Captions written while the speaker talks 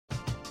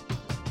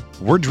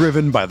We're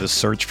driven by the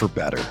search for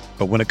better.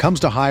 But when it comes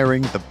to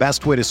hiring, the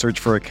best way to search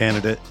for a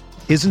candidate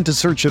isn't to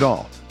search at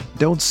all.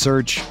 Don't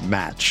search,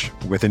 match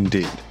with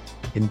Indeed.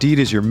 Indeed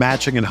is your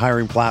matching and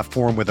hiring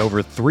platform with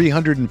over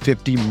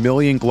 350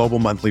 million global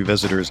monthly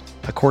visitors,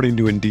 according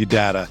to Indeed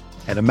data,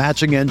 and a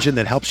matching engine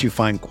that helps you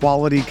find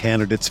quality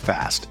candidates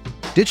fast.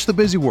 Ditch the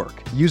busy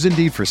work. Use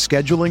Indeed for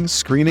scheduling,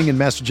 screening, and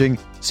messaging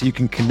so you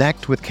can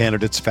connect with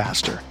candidates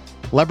faster.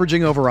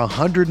 Leveraging over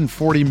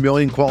 140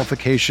 million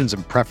qualifications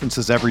and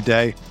preferences every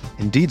day,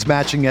 Indeed's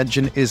matching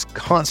engine is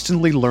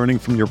constantly learning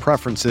from your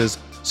preferences,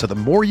 so the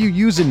more you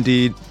use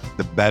Indeed,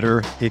 the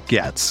better it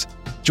gets.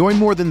 Join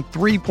more than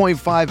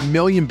 3.5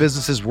 million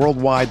businesses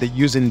worldwide that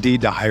use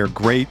Indeed to hire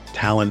great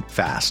talent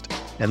fast.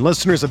 And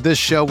listeners of this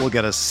show will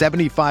get a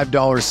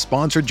 $75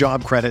 sponsored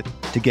job credit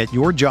to get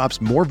your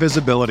jobs more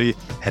visibility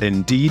at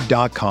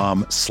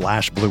Indeed.com/Blue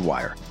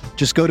Wire.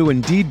 Just go to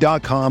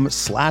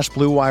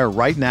Indeed.com/Blue Wire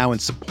right now and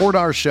support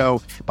our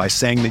show by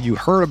saying that you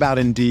heard about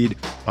Indeed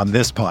on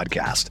this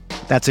podcast.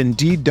 That's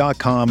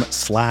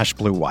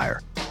Indeed.com/Blue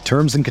Wire.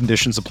 Terms and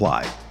conditions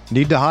apply.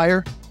 Need to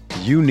hire?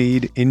 You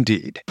need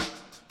Indeed.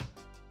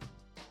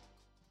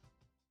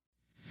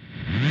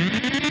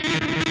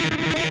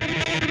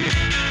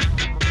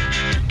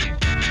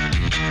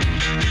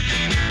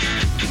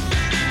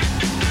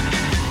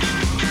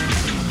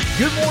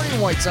 Good morning,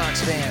 White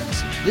Sox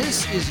fans.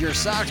 This is your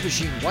Sox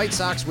Machine White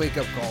Sox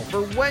wake-up call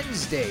for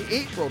Wednesday,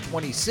 April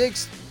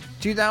 26th,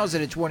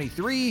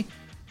 2023.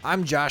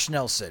 I'm Josh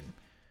Nelson.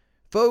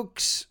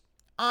 Folks,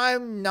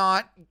 I'm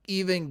not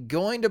even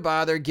going to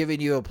bother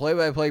giving you a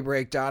play-by-play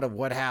breakdown of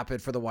what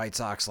happened for the White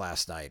Sox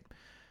last night.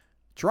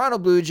 Toronto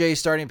Blue Jays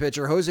starting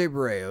pitcher Jose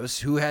Barrios,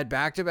 who had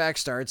back-to-back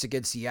starts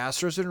against the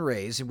Astros and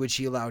Rays in which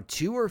he allowed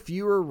 2 or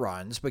fewer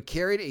runs but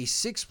carried a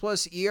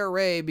 6+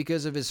 ERA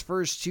because of his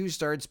first 2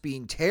 starts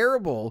being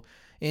terrible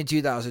in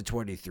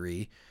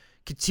 2023,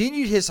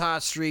 continued his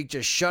hot streak,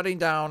 just shutting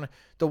down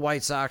the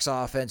White Sox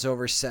offense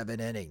over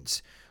 7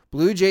 innings.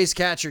 Blue Jays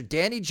catcher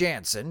Danny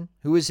Jansen,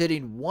 who was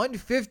hitting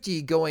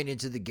 .150 going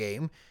into the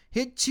game,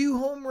 hit 2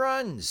 home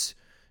runs.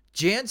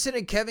 Jansen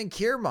and Kevin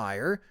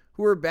Kiermaier,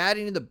 who were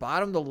batting in the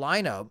bottom of the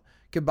lineup,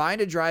 combined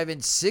to drive in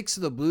 6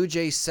 of the Blue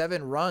Jays'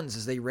 7 runs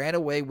as they ran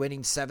away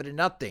winning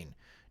 7-0.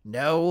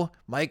 No,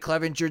 Mike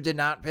Clevinger did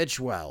not pitch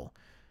well.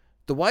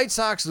 The White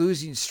Sox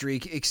losing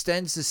streak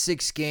extends to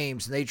 6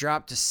 games and they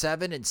drop to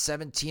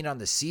 7-17 on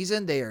the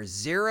season. They are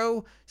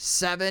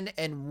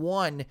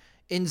 0-7-1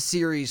 in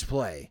series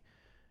play.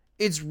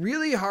 It's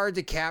really hard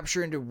to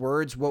capture into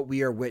words what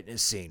we are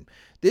witnessing.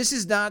 This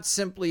is not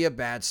simply a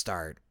bad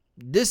start.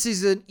 This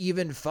isn't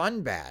even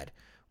fun bad.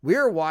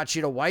 We're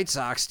watching a White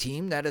Sox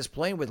team that is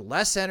playing with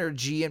less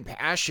energy and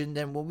passion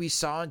than what we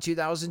saw in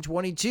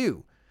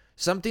 2022,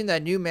 something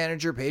that new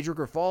manager Pedro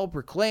Grifol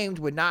proclaimed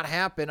would not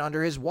happen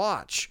under his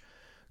watch.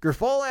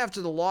 Grifol, after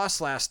the loss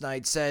last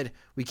night, said,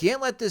 "We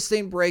can't let this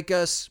thing break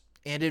us,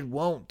 and it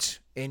won't,"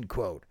 end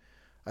quote.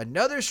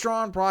 Another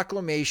strong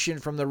proclamation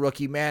from the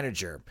rookie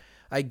manager.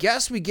 I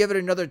guess we give it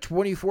another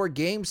 24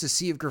 games to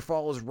see if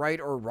Grifol is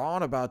right or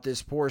wrong about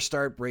this poor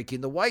start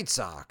breaking the White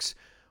Sox.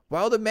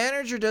 While the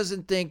manager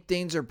doesn't think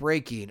things are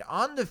breaking,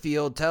 on the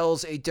field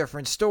tells a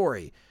different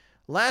story.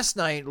 Last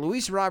night,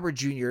 Luis Robert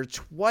Jr.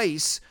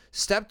 twice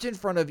stepped in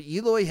front of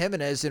Eloy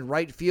Jimenez in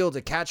right field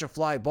to catch a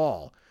fly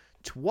ball.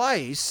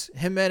 Twice,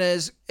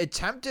 Jimenez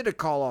attempted to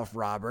call off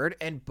Robert,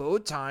 and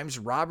both times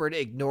Robert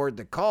ignored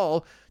the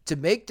call to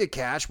make the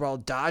catch while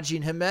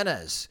dodging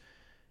Jimenez.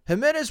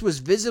 Jimenez was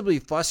visibly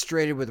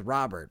frustrated with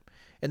Robert,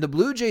 and the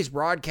Blue Jays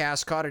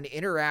broadcast caught an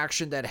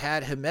interaction that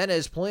had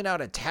Jimenez pulling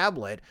out a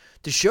tablet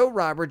to show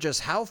Robert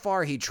just how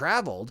far he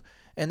traveled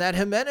and that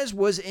Jimenez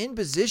was in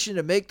position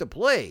to make the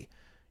play.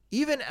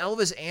 Even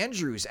Elvis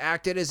Andrus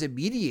acted as a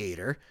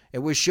mediator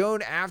and was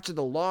shown after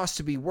the loss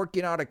to be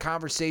working out a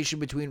conversation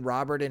between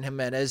Robert and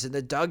Jimenez in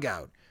the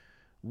dugout.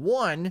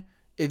 One,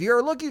 if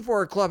you're looking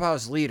for a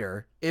clubhouse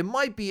leader, it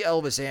might be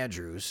Elvis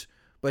Andrus,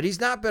 but he's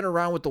not been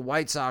around with the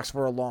White Sox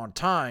for a long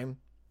time.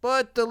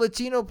 But the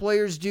Latino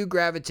players do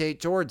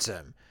gravitate towards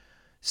him.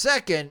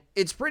 Second,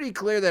 it's pretty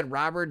clear that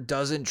Robert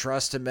doesn't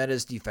trust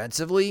Jimenez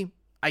defensively.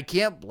 I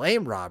can't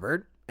blame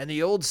Robert, and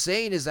the old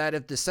saying is that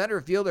if the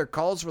center fielder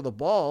calls for the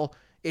ball,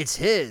 it's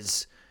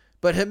his.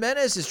 But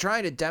Jimenez is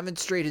trying to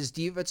demonstrate his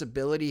defense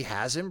ability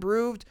has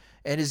improved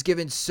and is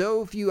given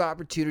so few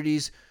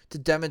opportunities to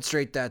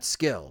demonstrate that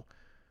skill.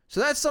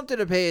 So that's something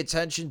to pay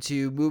attention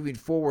to moving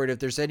forward if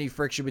there's any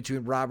friction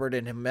between Robert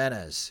and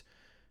Jimenez.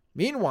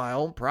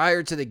 Meanwhile,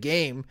 prior to the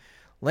game,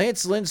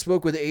 Lance Lynn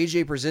spoke with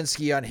AJ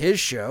Pierzynski on his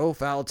show,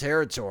 Foul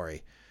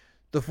Territory.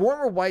 The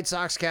former White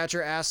Sox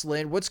catcher asked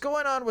Lynn what's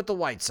going on with the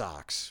White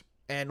Sox,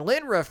 and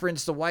Lynn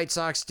referenced the White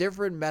Sox'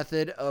 different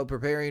method of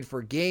preparing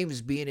for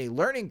games being a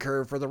learning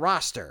curve for the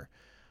roster.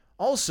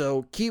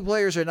 Also, key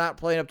players are not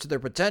playing up to their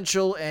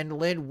potential, and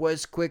Lynn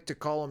was quick to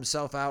call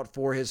himself out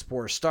for his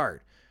poor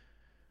start.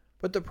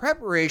 But the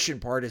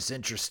preparation part is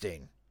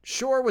interesting.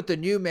 Sure, with the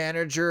new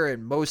manager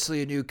and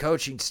mostly a new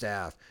coaching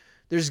staff,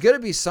 there's going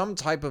to be some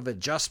type of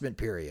adjustment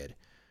period.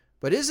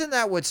 But isn't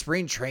that what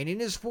spring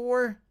training is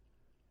for?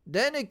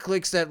 Then it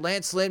clicks that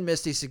Lance Lynn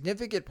missed a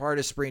significant part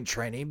of spring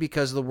training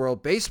because of the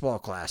World Baseball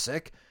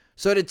Classic.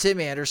 So did Tim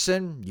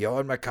Anderson,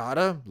 Yoan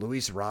Moncada,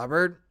 Luis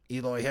Robert,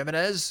 Eloy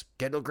Jimenez,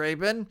 Kendall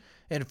Graveman,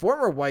 and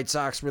former White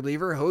Sox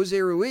reliever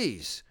Jose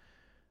Ruiz.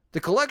 The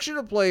collection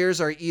of players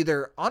are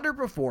either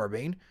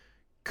underperforming,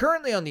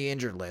 currently on the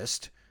injured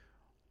list,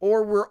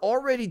 or were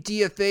already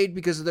DFA'd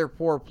because of their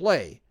poor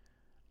play.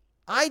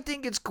 I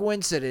think it's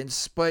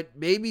coincidence, but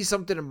maybe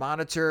something to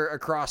monitor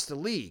across the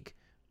league.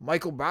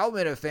 Michael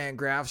Bauman of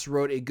Fangraphs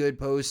wrote a good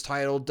post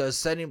titled, "Does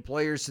Sending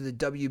Players to the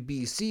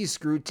WBC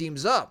Screw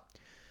Teams Up?"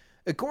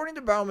 According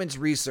to Bauman's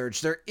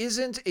research, there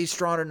isn't a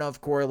strong enough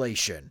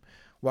correlation.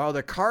 While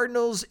the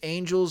Cardinals,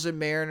 Angels, and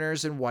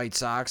Mariners and White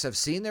Sox have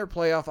seen their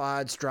playoff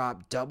odds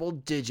drop double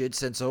digits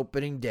since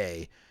opening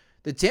day,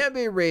 the Tampa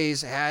Bay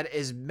Rays had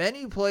as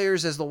many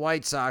players as the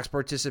White Sox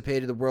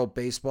participate in the World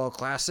Baseball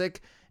Classic,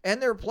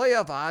 and their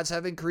playoff odds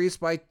have increased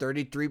by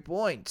 33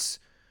 points.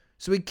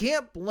 So we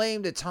can't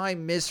blame the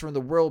time missed from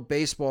the World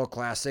Baseball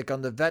Classic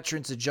on the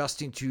veterans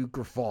adjusting to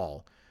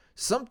Grifol.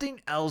 Something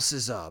else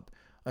is up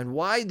on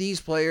why these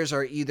players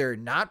are either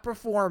not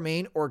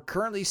performing or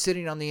currently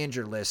sitting on the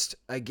injured list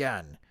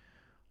again.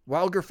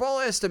 While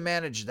Grifol has to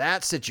manage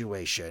that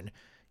situation,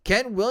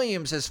 Ken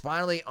Williams has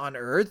finally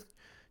unearthed.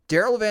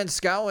 Daryl Van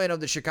Schouwen of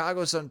the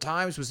Chicago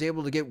Sun-Times was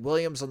able to get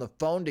Williams on the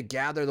phone to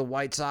gather the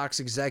White Sox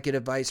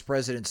executive vice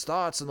president's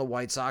thoughts on the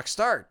White Sox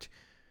start.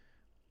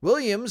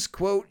 Williams,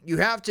 quote, "You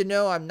have to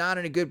know I'm not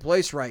in a good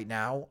place right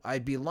now.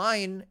 I'd be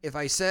lying if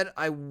I said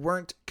I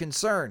weren't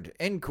concerned,"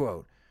 end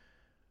quote.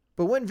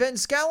 But when Van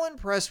Schouwen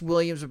pressed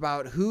Williams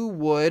about who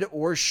would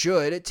or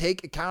should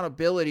take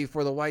accountability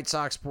for the White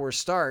Sox poor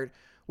start,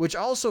 which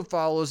also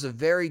follows a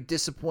very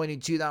disappointing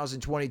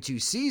 2022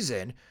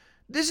 season,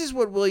 this is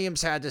what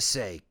Williams had to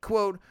say,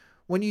 quote,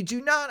 "When you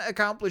do not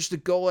accomplish the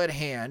goal at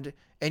hand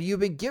and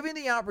you've been given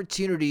the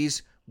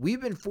opportunities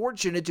we've been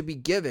fortunate to be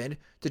given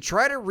to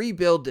try to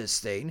rebuild this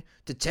thing,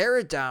 to tear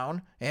it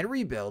down and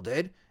rebuild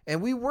it,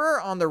 and we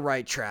were on the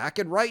right track,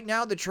 and right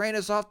now the train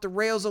is off the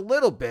rails a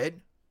little bit."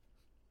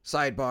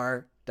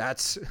 Sidebar,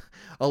 that's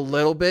a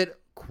little bit,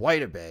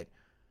 quite a bit.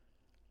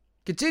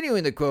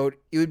 Continuing the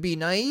quote, "It would be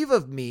naive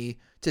of me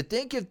to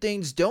think if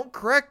things don't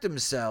correct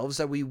themselves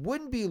that we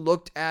wouldn't be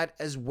looked at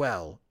as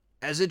well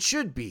as it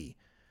should be.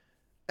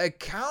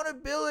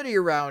 Accountability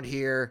around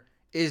here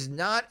is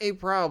not a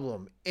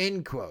problem,"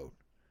 end quote.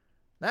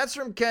 That's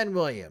from Ken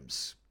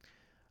Williams.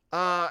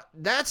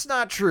 That's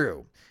not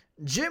true.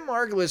 Jim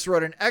Margulis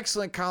wrote an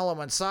excellent column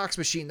on Sox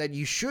Machine that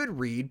you should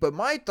read, but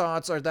my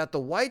thoughts are that the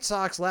White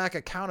Sox lack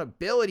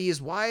accountability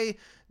is why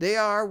they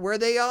are where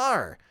they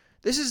are.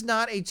 This is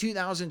not a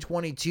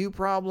 2022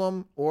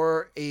 problem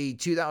or a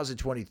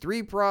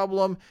 2023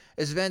 problem.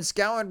 As Van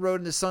Schouwen wrote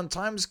in the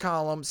Sun-Times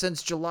column,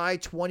 since July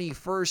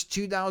 21st,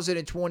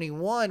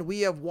 2021,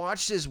 we have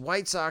watched this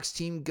White Sox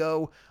team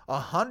go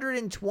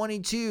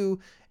 122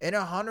 and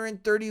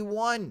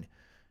 131.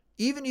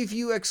 Even if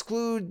you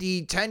exclude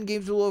the 10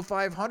 games below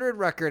 500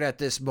 record at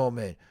this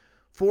moment.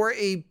 For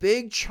a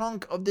big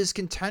chunk of this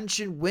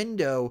contention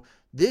window,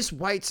 this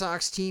White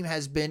Sox team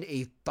has been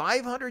a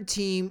 500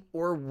 team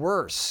or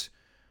worse.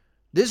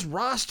 This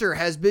roster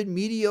has been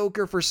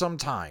mediocre for some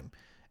time,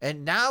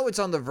 and now it's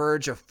on the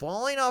verge of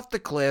falling off the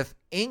cliff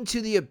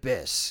into the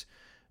abyss.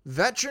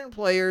 Veteran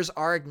players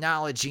are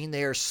acknowledging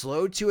they are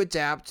slow to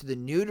adapt to the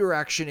new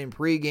direction in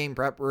pregame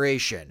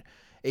preparation.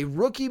 A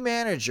rookie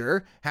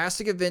manager has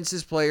to convince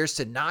his players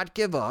to not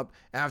give up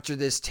after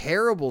this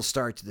terrible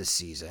start to the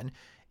season.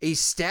 A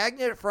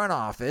stagnant front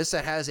office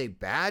that has a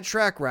bad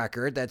track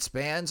record that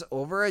spans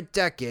over a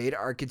decade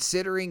are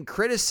considering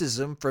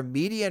criticism from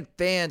media and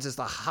fans as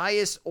the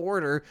highest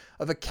order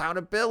of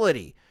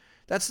accountability.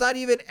 That's not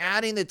even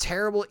adding the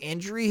terrible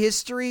injury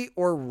history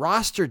or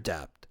roster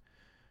depth.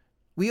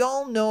 We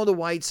all know the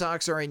White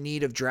Sox are in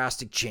need of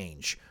drastic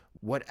change.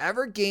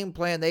 Whatever game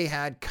plan they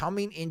had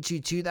coming into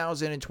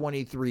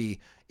 2023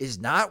 is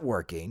not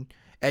working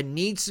and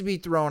needs to be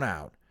thrown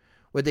out.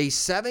 With a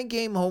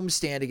 7-game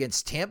homestand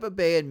against Tampa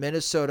Bay and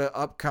Minnesota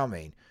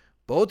upcoming,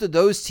 both of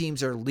those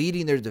teams are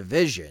leading their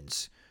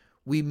divisions.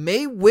 We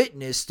may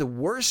witness the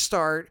worst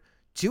start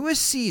to a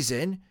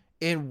season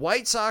in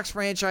White Sox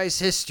franchise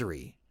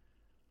history.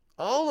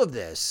 All of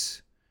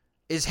this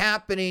is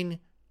happening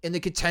in the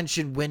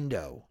contention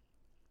window.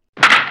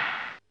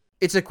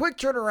 It's a quick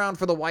turnaround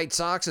for the White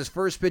Sox as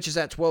first pitch is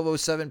at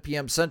 12:07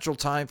 p.m. Central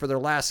Time for their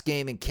last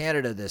game in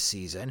Canada this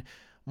season.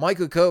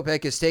 Michael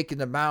Kopech has taken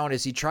the mound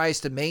as he tries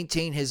to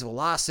maintain his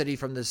velocity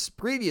from this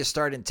previous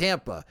start in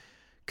Tampa.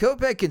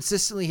 Kopech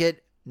consistently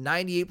hit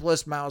 98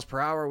 plus miles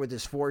per hour with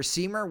his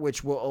four-seamer,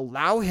 which will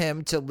allow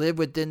him to live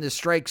within the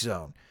strike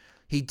zone.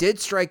 He did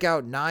strike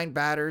out 9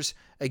 batters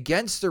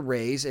against the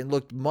Rays and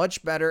looked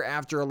much better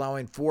after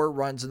allowing 4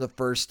 runs in the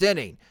first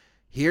inning.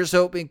 Here's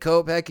hoping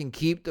Kopech can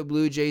keep the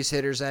Blue Jays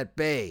hitters at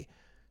bay.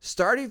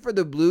 Starting for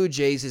the Blue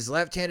Jays is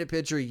left-handed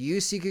pitcher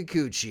Yusei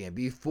Kikuchi, and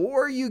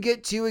before you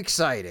get too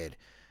excited,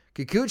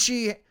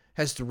 Kikuchi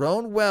has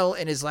thrown well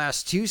in his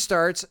last 2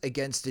 starts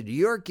against the New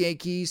York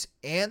Yankees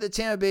and the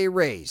Tampa Bay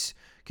Rays.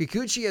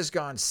 Kikuchi has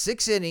gone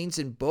 6 innings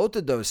in both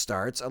of those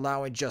starts,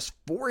 allowing just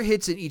 4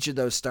 hits in each of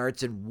those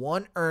starts and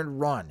 1 earned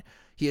run.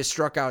 He has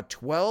struck out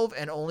 12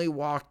 and only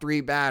walked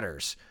 3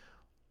 batters.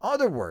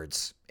 Other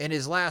words, in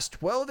his last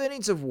 12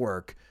 innings of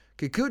work,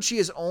 Kikuchi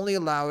has only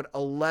allowed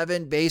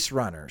 11 base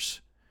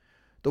runners.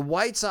 The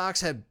White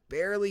Sox have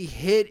barely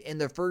hit in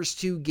the first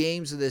 2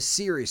 games of this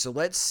series, so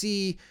let's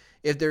see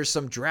if there's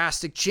some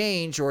drastic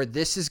change or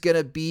this is going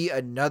to be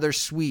another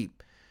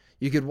sweep.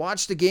 You could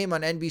watch the game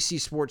on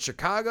NBC Sports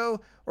Chicago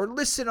or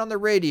listen on the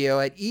radio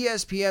at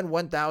ESPN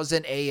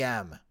 1000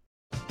 AM.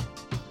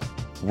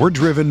 We're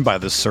driven by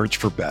the search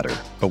for better.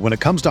 But when it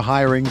comes to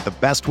hiring, the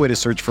best way to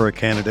search for a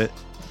candidate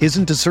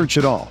isn't to search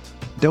at all.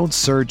 Don't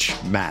search,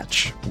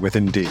 match with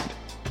Indeed.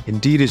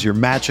 Indeed is your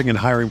matching and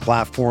hiring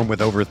platform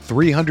with over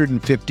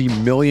 350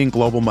 million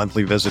global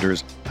monthly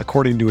visitors,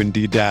 according to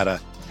Indeed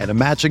data, and a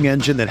matching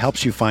engine that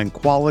helps you find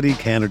quality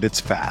candidates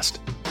fast.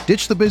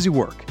 Ditch the busy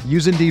work.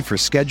 Use Indeed for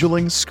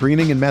scheduling,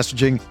 screening, and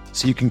messaging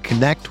so you can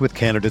connect with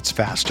candidates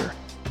faster.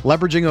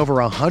 Leveraging over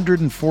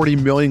 140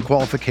 million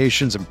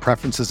qualifications and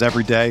preferences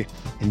every day,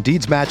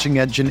 Indeed's matching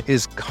engine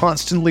is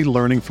constantly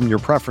learning from your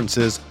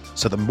preferences,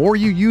 so the more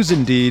you use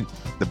Indeed,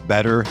 the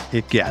better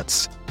it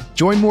gets.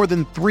 Join more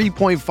than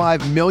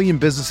 3.5 million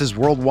businesses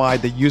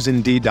worldwide that use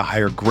Indeed to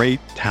hire great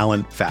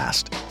talent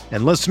fast.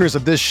 And listeners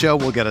of this show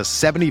will get a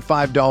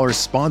 $75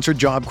 sponsored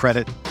job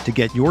credit to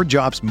get your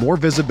jobs more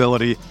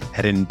visibility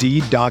at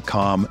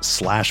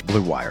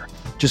Indeed.com/Blue Wire.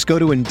 Just go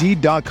to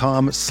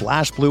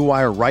Indeed.com/Blue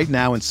Wire right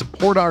now and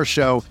support our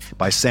show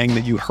by saying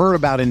that you heard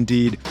about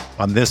Indeed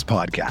on this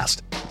podcast.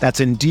 That's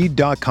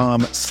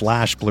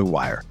Indeed.com/Blue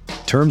Wire.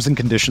 Terms and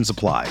conditions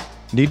apply.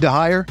 Need to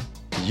hire?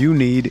 You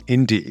need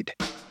Indeed.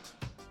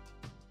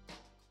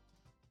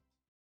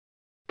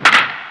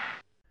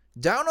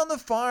 Down on the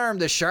farm,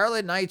 the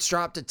Charlotte Knights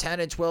dropped to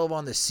 10-12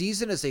 on the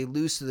season as they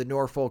lose to the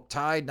Norfolk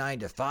Tide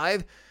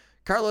 9-5.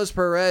 Carlos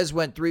Perez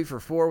went 3 for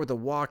 4 with a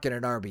walk and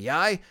an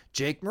RBI.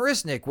 Jake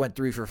Marisnick went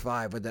 3 for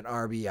 5 with an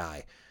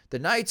RBI. The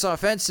Knights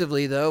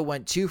offensively, though,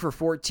 went 2 for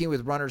 14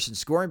 with runners in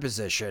scoring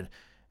position.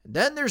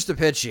 Then there's the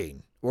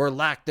pitching, or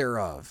lack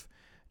thereof.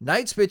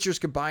 Knights pitchers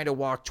combined to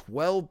walk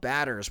 12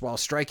 batters while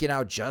striking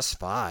out just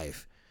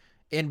 5.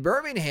 In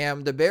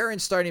Birmingham, the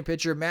Barons starting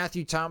pitcher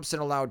Matthew Thompson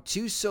allowed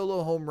 2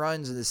 solo home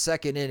runs in the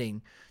second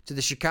inning to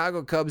the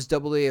Chicago Cubs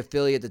AA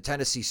affiliate, the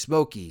Tennessee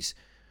Smokies.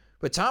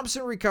 But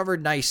Thompson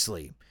recovered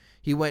nicely.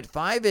 He went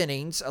 5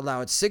 innings,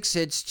 allowed 6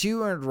 hits,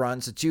 2 earned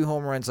runs, the 2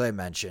 home runs I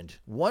mentioned,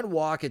 1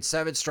 walk and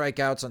 7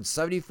 strikeouts on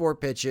 74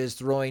 pitches,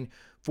 throwing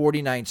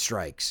 49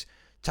 strikes.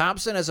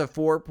 Thompson has a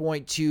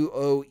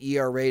 4.20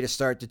 ERA to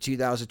start the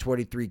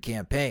 2023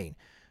 campaign.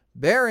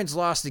 Barons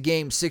lost the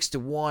game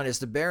 6-1 as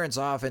the Barons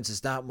offense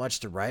is not much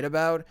to write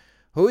about.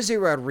 Jose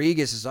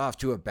Rodriguez is off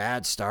to a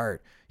bad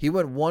start. He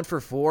went 1 for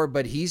 4,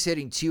 but he's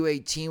hitting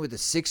 .218 with a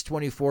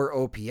 .624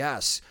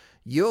 OPS.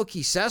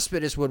 Yoelqui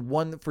Cespedes went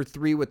 1 for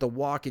 3 with a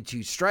walk and 2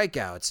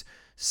 strikeouts.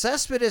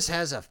 Cespedes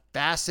has a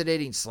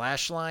fascinating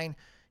slash line.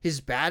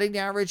 His batting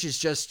average is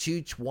just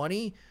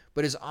 .220,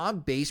 but his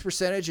on-base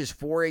percentage is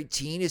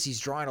 .418 as he's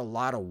drawing a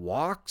lot of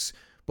walks.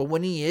 But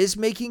when he is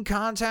making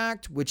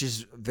contact, which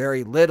is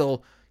very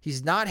little,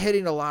 he's not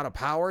hitting a lot of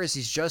power as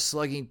he's just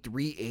slugging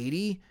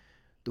 .380.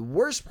 The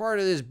worst part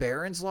of this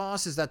Barons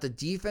loss is that the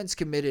defense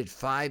committed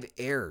 5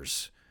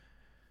 errors.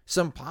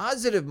 Some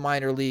positive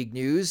minor league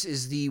news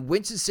is the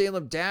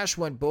Winston-Salem Dash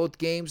won both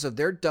games of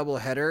their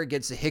doubleheader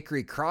against the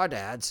Hickory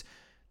Crawdads.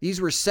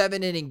 These were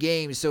 7-inning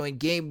games, so in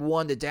Game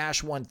 1, the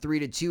Dash won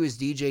 3-2 as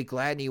DJ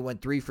Gladney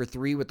went 3 for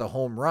 3 with a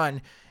home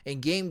run. In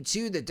Game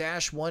 2, the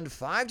Dash won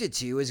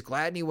 5-2 as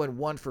Gladney went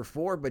 1 for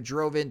 4 but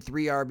drove in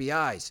 3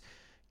 RBIs.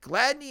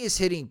 Gladney is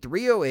hitting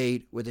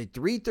 .308 with a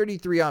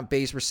 .333 on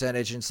base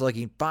percentage and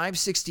slugging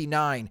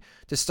 .569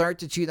 to start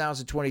the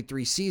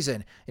 2023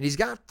 season, and he's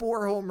got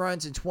 4 home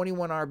runs and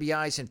 21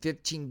 RBIs in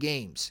 15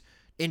 games.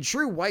 In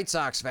true White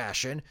Sox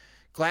fashion,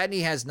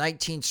 Gladney has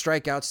 19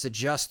 strikeouts to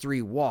just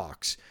 3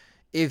 walks.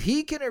 If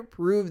he can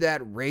improve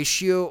that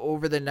ratio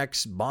over the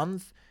next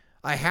month,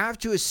 I have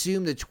to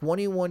assume the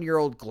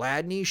 21-year-old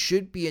Gladney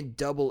should be in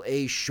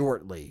Double-A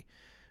shortly.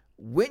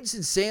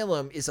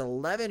 Winston-Salem is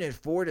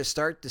 11-4 to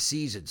start the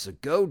season, so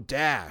go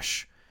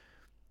Dash.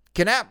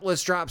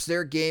 Kannapolis drops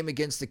their game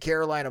against the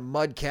Carolina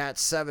Mudcats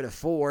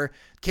 7-4.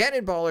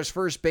 Cannonballers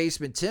first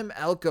baseman Tim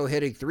Elko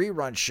hit a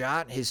 3-run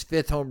shot, his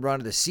 5th home run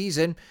of the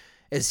season,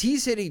 as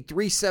he's hitting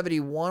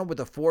 .371 with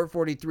a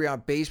 .443 on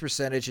base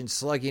percentage and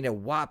slugging a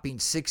whopping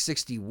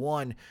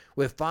 .661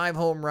 with 5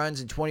 home runs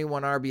and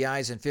 21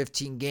 RBIs in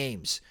 15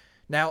 games.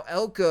 Now,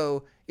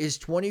 Elko is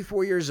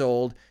 24 years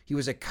old. He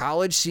was a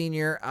college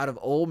senior out of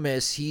Ole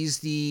Miss. He's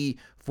the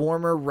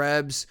former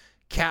Rebs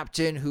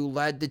captain who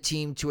led the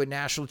team to a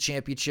national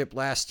championship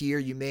last year.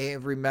 You may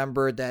have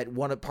remembered that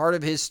part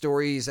of his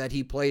story is that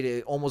he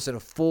played almost in a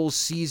full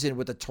season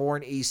with a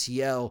torn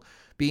ACL,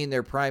 being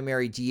their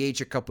primary DH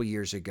a couple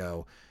years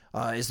ago,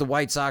 as the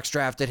White Sox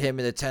drafted him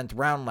in the 10th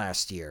round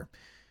last year.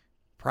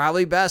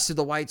 Probably best if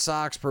the White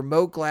Sox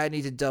promote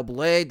Gladney to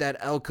Double-A, that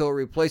Elko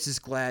replaces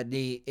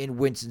Gladney in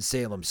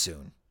Winston-Salem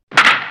soon.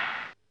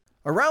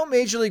 Around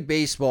Major League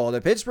Baseball,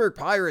 the Pittsburgh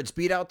Pirates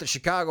beat out the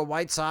Chicago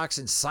White Sox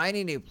in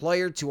signing a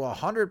player to a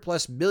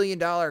 $100+ million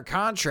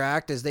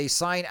contract as they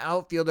sign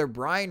outfielder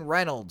Brian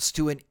Reynolds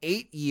to an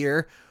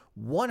 8-year,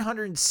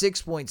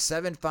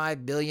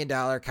 $106.75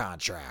 million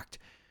contract.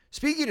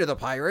 Speaking of the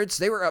Pirates,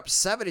 they were up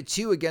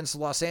 7-2 against the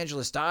Los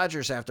Angeles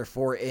Dodgers after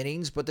 4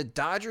 innings, but the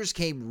Dodgers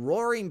came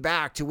roaring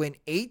back to win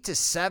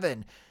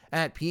 8-7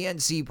 at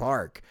PNC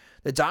Park.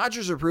 The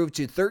Dodgers improved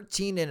to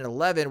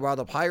 13-11, while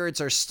the Pirates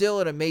are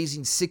still an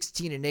amazing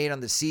 16-8 on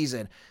the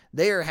season.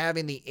 They are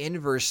having the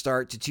inverse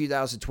start to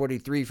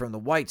 2023 from the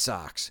White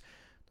Sox.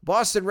 The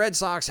Boston Red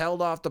Sox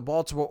held off the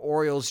Baltimore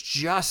Orioles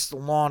just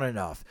long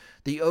enough.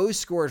 The O's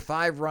scored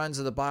 5 runs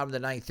at the bottom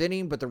of the 9th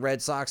inning, but the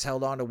Red Sox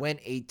held on to win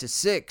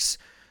 8-6.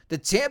 The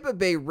Tampa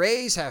Bay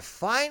Rays have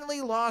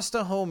finally lost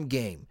a home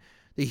game.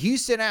 The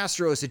Houston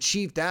Astros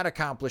achieved that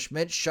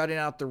accomplishment, shutting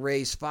out the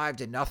Rays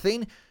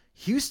 5-0.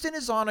 Houston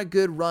is on a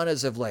good run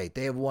as of late.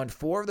 They have won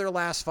 4 of their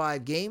last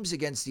 5 games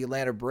against the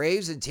Atlanta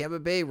Braves and Tampa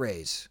Bay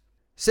Rays.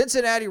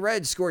 Cincinnati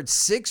Reds scored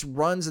 6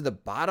 runs in the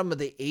bottom of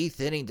the 8th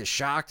inning to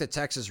shock the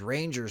Texas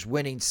Rangers,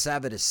 winning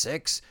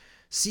 7-6.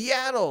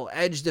 Seattle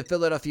edged the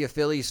Philadelphia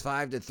Phillies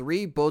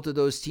 5-3. Both of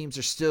those teams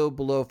are still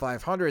below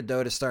 500,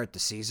 though, to start the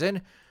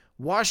season.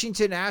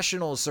 Washington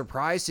Nationals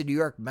surprised the New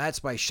York Mets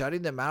by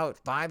shutting them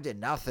out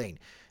 5-0.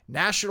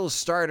 Nationals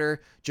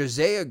starter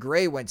Josiah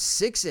Gray went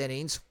 6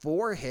 innings,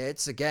 4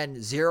 hits, again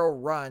 0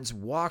 runs,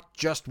 walked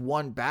just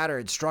 1 batter,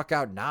 and struck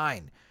out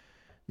 9.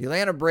 The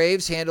Atlanta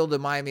Braves handled the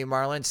Miami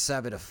Marlins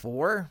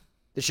 7-4.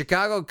 The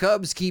Chicago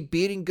Cubs keep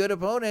beating good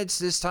opponents,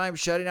 this time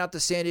shutting out the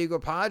San Diego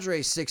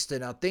Padres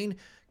 6-0.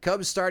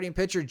 Cubs starting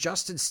pitcher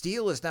Justin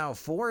Steele is now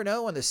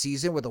 4-0 in the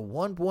season with a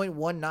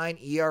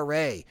 1.19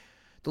 ERA.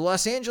 The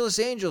Los Angeles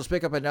Angels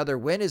pick up another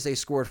win as they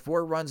scored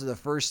 4 runs in the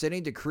first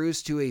inning to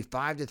cruise to a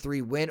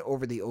 5-3 win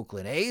over the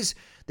Oakland A's.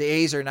 The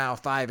A's are now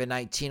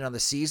 5-19 on the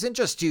season,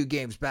 just 2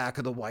 games back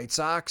of the White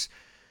Sox.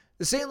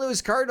 The St.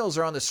 Louis Cardinals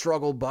are on the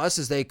struggle bus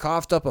as they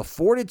coughed up a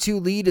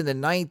 4-2 lead in the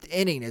 9th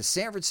inning as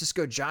San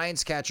Francisco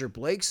Giants catcher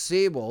Blake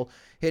Sabol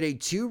hit a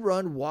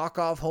 2-run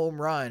walk-off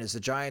home run as the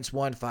Giants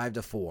won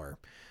 5-4.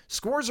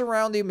 Scores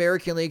around the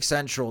American League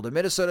Central. The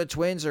Minnesota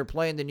Twins are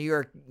playing the New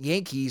York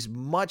Yankees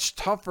much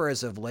tougher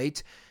as of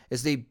late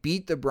as they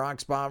beat the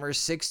Bronx Bombers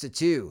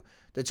 6-2.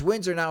 The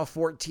Twins are now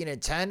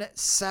 14-10,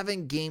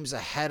 7 games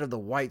ahead of the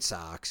White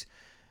Sox.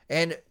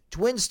 And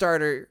Twin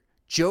starter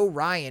Joe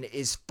Ryan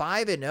is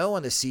 5-0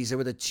 on the season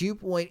with a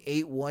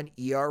 2.81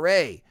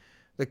 ERA.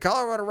 The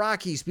Colorado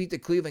Rockies beat the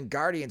Cleveland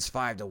Guardians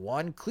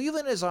 5-1.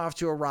 Cleveland is off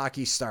to a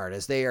rocky start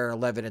as they are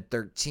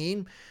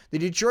 11-13. The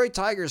Detroit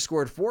Tigers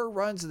scored 4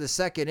 runs in the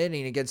second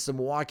inning against the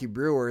Milwaukee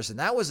Brewers, and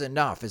that was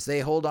enough as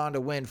they hold on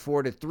to win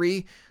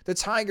 4-3. The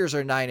Tigers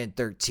are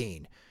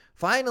 9-13.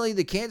 Finally,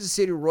 the Kansas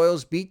City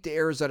Royals beat the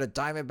Arizona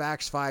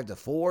Diamondbacks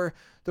 5-4.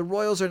 The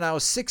Royals are now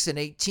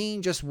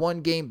 6-18, just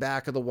 1 game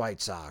back of the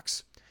White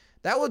Sox.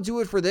 That will do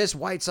it for this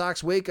White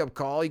Sox wake-up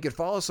call. You can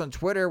follow us on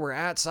Twitter. We're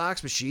at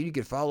Sox Machine. You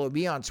can follow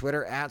me on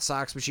Twitter at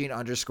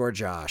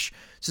SoxMachine_Josh.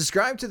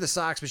 Subscribe to the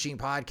Sox Machine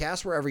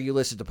podcast wherever you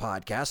listen to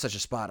podcasts, such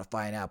as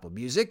Spotify and Apple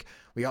Music.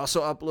 We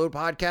also upload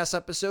podcast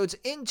episodes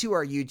into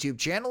our YouTube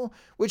channel,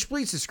 which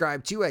please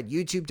subscribe to at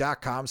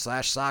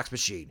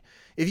youtube.com/SoxMachine.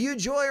 If you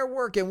enjoy our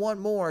work and want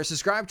more,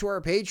 subscribe to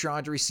our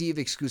Patreon to receive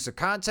exclusive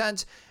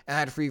content,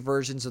 ad-free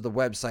versions of the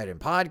website and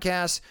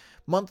podcasts.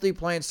 Monthly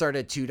plans start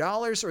at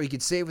 $2, or you can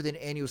save with an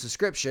annual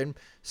subscription.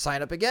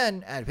 Sign up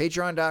again at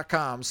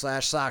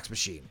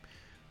patreon.com/SoxMachine.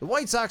 The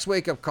White Sox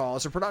Wake Up Call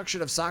is a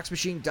production of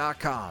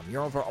SoxMachine.com,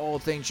 your home for all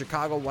things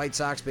Chicago White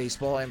Sox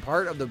baseball and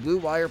part of the Blue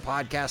Wire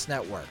Podcast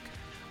Network.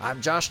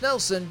 I'm Josh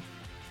Nelson.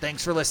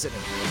 Thanks for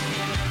listening.